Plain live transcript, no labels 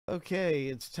Okay,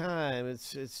 it's time.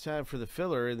 It's time for the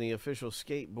filler in the official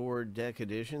Skateboard Deck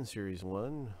Edition Series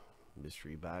 1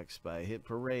 mystery box by Hit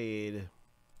Parade.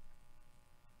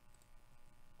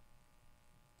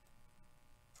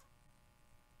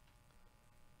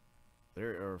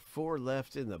 There are 4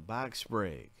 left in the box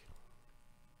break.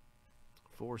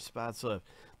 4 spots left.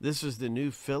 This is the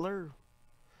new filler,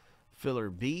 filler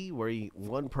B, where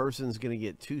one person's going to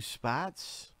get 2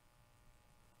 spots.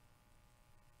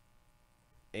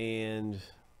 And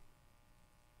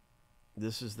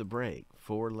this is the break.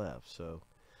 4 left. So,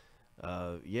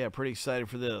 yeah, pretty excited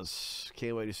for this.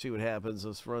 Can't wait to see what happens.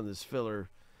 Let's run this filler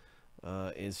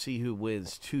and see who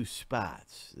wins 2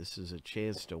 spots. This is a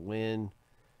chance to win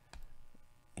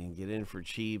and get in for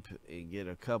cheap and get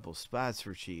a couple spots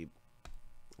for cheap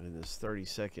in this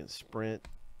 30-second sprint.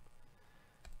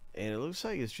 And it looks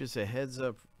like it's just a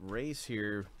heads-up race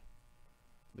here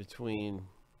between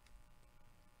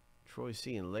Troy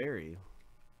C and Larry.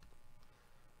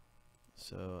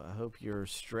 So I hope you're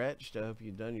stretched. I hope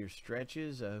you've done your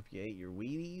stretches. I hope you ate your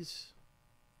Wheaties.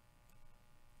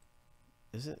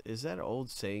 Is that an old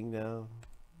saying now?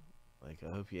 Like,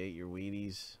 I hope you ate your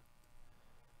Wheaties.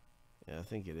 Yeah, I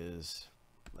think it is.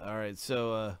 All right,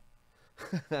 so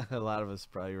a lot of us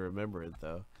probably remember it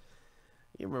though.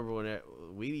 You remember when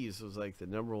Wheaties was like the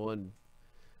 #1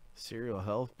 cereal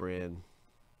health brand.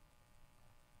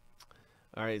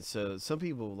 All right, so some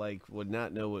people would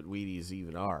not know what Wheaties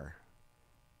even are.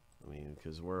 I mean,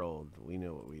 because we're old, we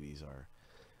know what Wheaties are.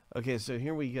 Okay, so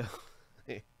here we go.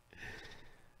 Here's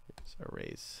our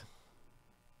race.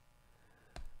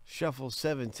 Shuffle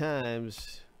 7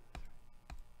 times.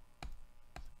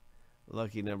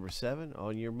 Lucky number 7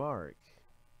 on your mark.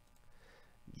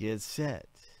 Get set.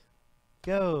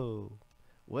 Go.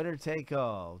 Winner take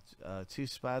all. 2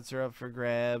 spots are up for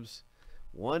grabs.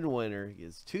 One winner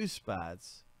gets 2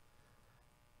 spots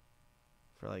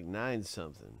for like 9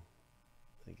 something.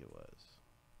 I think it was.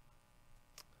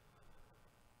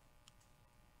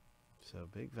 So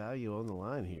big value on the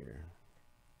line here.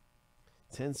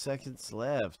 10 seconds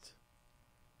left.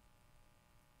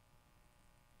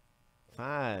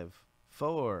 5,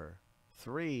 4,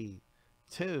 3,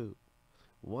 2,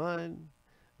 1.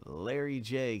 Larry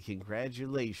J,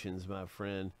 congratulations, my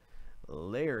friend.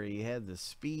 Larry had the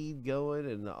speed going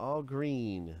and the all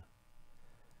green.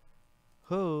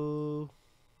 Ho!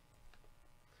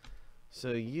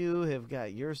 So you have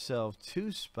got yourself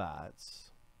 2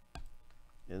 spots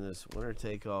in this winner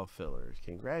take all filler.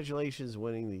 Congratulations,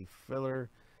 winning the filler,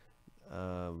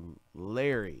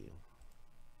 Larry.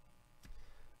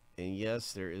 And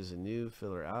yes, there is a new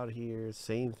filler out here.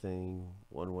 Same thing.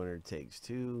 One winner takes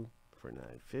 2 for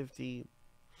 $9.50.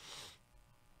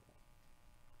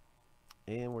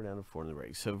 And we're down to 4 in the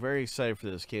break. So very excited for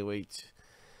this. Can't wait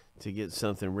to get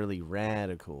something really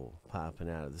radical popping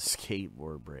out of the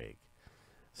skateboard break.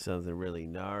 Something really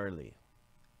gnarly.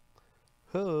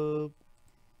 Hope.